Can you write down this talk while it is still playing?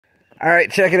All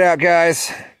right, check it out,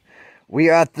 guys. We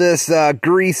got this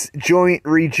grease joint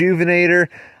rejuvenator.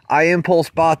 I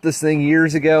impulse bought this thing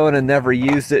years ago and I never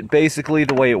used it. Basically,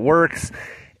 the way it works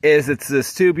is it's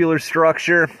this tubular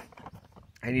structure,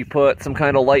 and you put some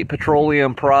kind of light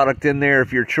petroleum product in there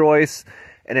of your choice,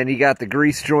 and then you got the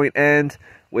grease joint end,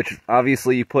 which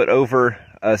obviously you put over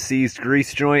a seized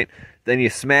grease joint. Then you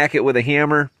smack it with a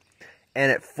hammer,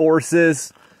 and it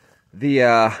forces the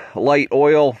light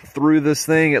oil through this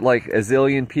thing at like a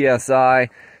zillion PSI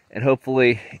and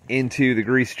hopefully into the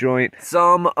grease joint.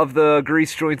 Some of the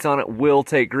grease joints on it will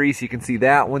take grease. You can see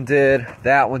that one did,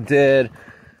 that one did,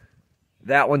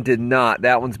 that one did not.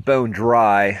 That one's bone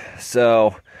dry.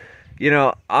 So, you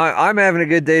know, I'm having a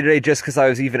good day today just because I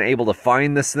was even able to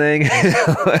find this thing.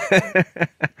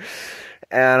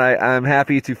 And I'm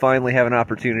happy to finally have an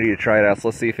opportunity to try it out. So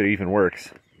let's see if it even works.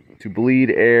 To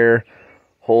bleed air,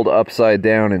 hold upside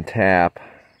down and tap,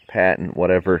 patent,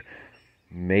 whatever,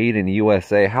 made in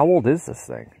USA. How old is this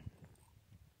thing?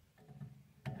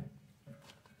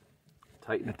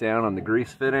 Tighten it down on the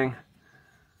grease fitting,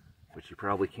 which you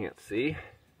probably can't see.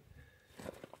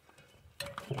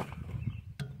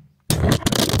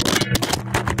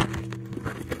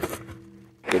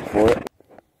 Good for it.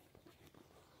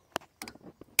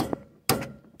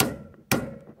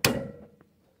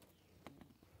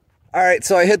 Alright,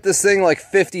 so I hit this thing like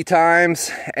 50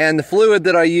 times, and the fluid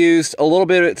that I used, a little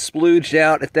bit of it splooged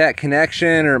out at that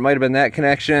connection, or it might have been that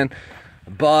connection,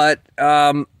 but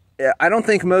I don't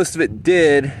think most of it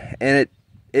did, and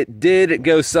it did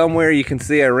go somewhere. You can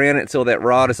see I ran it till that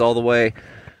rod is all the way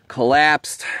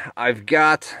collapsed. I've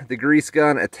got the grease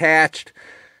gun attached.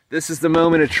 This is the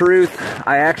moment of truth.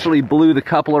 I actually blew the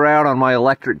coupler out on my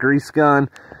electric grease gun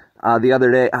the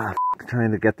other day.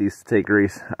 Trying to get these to take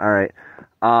grease. Alright.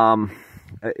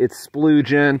 It's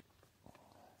splooging.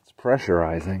 It's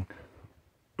pressurizing.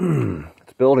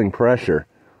 It's building pressure.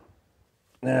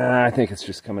 I think it's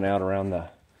just coming out around the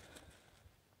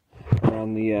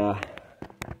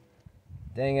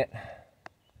dang it.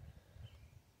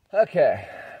 Okay.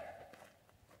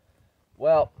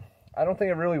 Well, I don't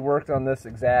think it really worked on this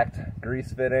exact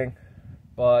grease fitting,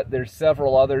 but there's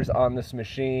several others on this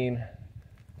machine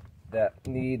that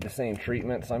need the same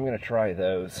treatment, so I'm going to try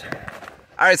those.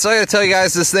 Alright, so I gotta tell you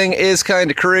guys, this thing is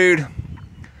kind of crude,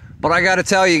 but I gotta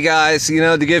tell you guys, you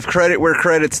know, to give credit where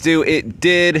credit's due, it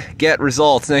did get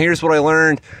results. Now here's what I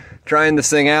learned trying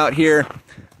this thing out here.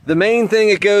 The main thing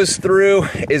it goes through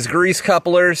is grease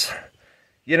couplers.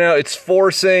 You know, it's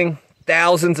forcing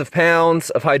thousands of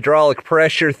pounds of hydraulic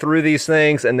pressure through these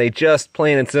things, and they just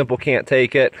plain and simple can't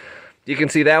take it. You can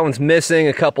see that one's missing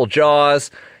a couple jaws,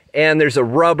 and there's a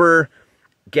rubber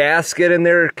gasket in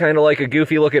there, kind of like a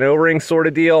goofy looking O-ring sort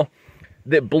of deal,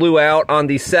 that blew out on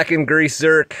the second grease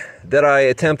Zerk that I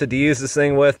attempted to use this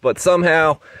thing with, but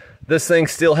somehow this thing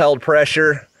still held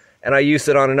pressure, and I used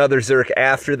it on another Zerk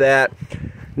after that.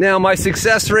 Now my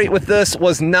success rate with this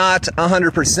was not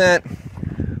 100%.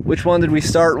 Which one did we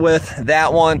start with?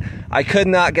 That one. I could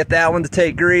not get that one to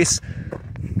take grease.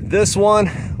 This one,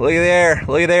 look at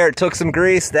there, it took some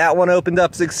grease. That one opened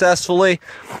up successfully.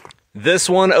 This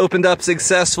one opened up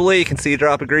successfully. You can see a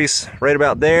drop of grease right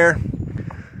about there.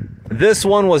 This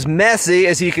one was messy,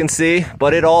 as you can see,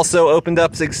 but it also opened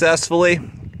up successfully.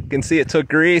 You can see it took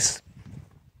grease.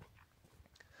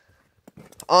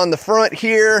 On the front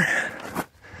here,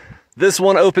 this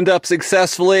one opened up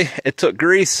successfully. It took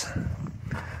grease.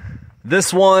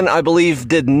 This one, I believe,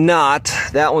 did not.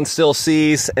 That one's still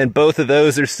seized, and both of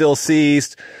those are still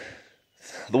seized.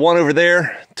 The one over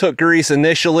there took grease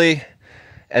initially,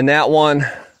 and that one,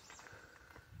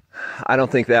 I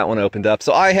don't think that one opened up.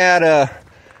 So I had I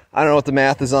don't know what the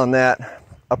math is on that,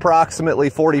 approximately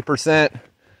 40%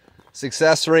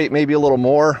 success rate, maybe a little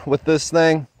more with this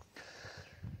thing.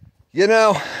 You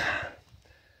know,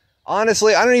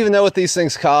 honestly, I don't even know what these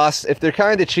things cost. If they're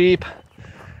kind of cheap,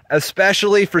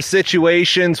 especially for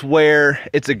situations where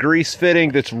it's a grease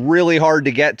fitting that's really hard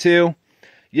to get to,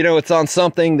 you know, it's on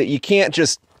something that you can't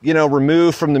just, you know,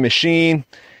 remove from the machine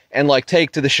and like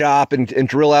take to the shop and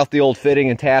drill out the old fitting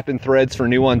and tap in threads for a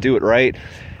new one, do it right.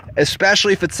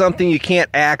 Especially if it's something you can't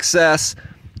access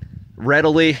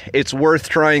readily, it's worth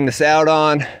trying this out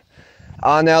on.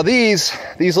 Now these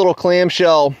little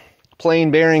clamshell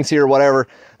plain bearings here, whatever,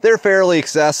 they're fairly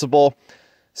accessible.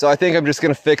 So I think I'm just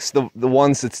going to fix the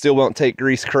ones that still won't take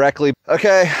grease correctly.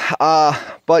 Okay,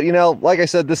 but you know, like I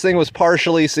said, this thing was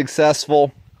partially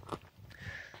successful.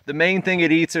 The main thing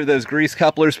it eats are those grease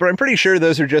couplers, but I'm pretty sure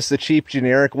those are just the cheap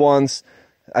generic ones.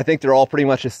 I think they're all pretty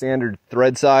much a standard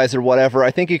thread size or whatever.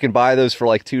 I think you can buy those for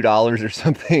like $2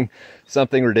 or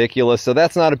something ridiculous. So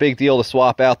that's not a big deal to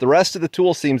swap out. The rest of the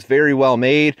tool seems very well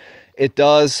made. It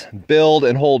does build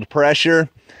and hold pressure.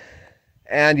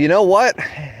 And you know what?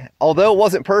 Although it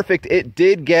wasn't perfect, it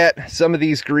did get some of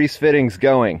these grease fittings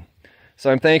going.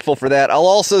 So I'm thankful for that. I'll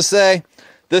also say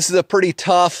this is a pretty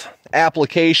tough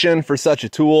application for such a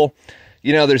tool.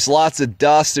 You know, there's lots of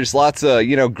dust, there's lots of,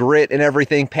 you know, grit and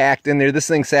everything packed in there. This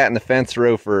thing sat in the fence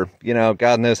row for, you know,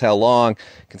 God knows how long.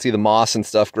 You can see the moss and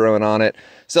stuff growing on it.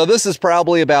 So this is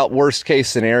probably about worst case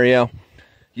scenario.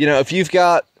 You know, if you've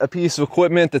got a piece of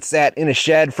equipment that sat in a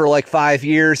shed for like 5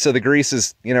 years, so the grease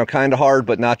is, you know, kind of hard,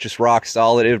 but not just rock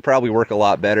solid, it would probably work a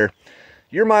lot better.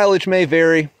 Your mileage may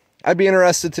vary. I'd be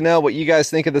interested to know what you guys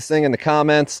think of this thing in the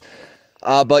comments.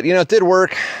 But, you know, it did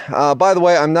work. By the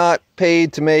way, I'm not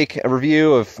paid to make a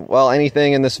review of, well,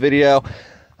 anything in this video.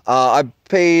 I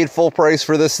paid full price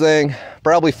for this thing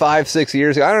probably 5-6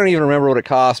 years ago. I don't even remember what it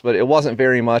cost, but it wasn't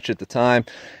very much at the time.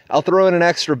 I'll throw in an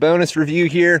extra bonus review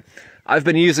here. I've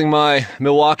been using my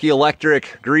Milwaukee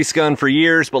Electric grease gun for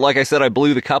years, but like I said, I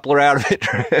blew the coupler out of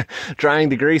it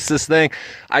trying to grease this thing.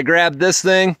 I grabbed this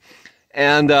thing,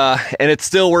 and it's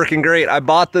still working great. I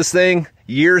bought this thing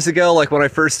years ago, like when I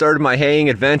first started my haying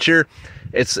adventure.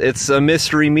 It's a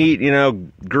mystery meat, you know,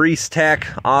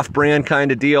 Greasetek off-brand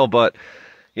kind of deal, but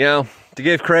you know, to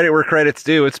give credit where credit's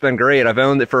due, it's been great. I've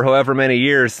owned it for however many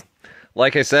years.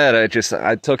 Like I said,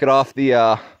 I took it off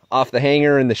the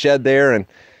hanger in the shed there, and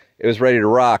it was ready to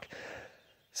rock.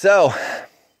 So,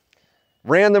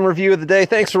 random review of the day.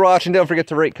 Thanks for watching. Don't forget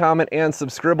to rate, comment, and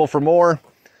subscribe for more.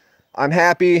 I'm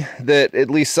happy that at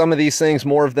least some of these things,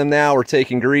 more of them now, are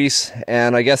taking grease,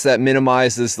 and I guess that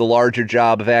minimizes the larger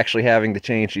job of actually having to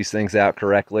change these things out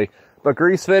correctly. But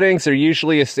grease fittings are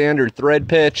usually a standard thread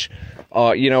pitch,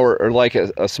 you know, or like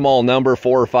a small number,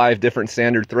 4 or 5 different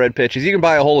standard thread pitches. You can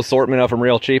buy a whole assortment of them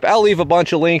real cheap. I'll leave a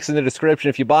bunch of links in the description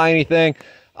if you buy anything.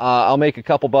 I'll make a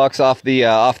couple bucks off the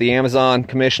Amazon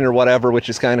commission or whatever, which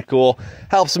is kind of cool.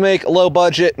 Helps make low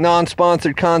budget,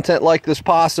 non-sponsored content like this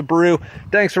pasta brew.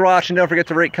 Thanks for watching. Don't forget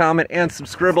to rate, comment, and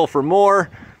subscribe for more.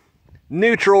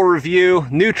 Neutral review,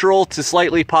 neutral to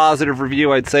slightly positive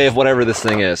review, I'd say, of whatever this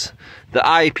thing is. The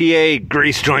IPA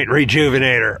Grease Joint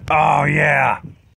Rejuvenator. Oh yeah.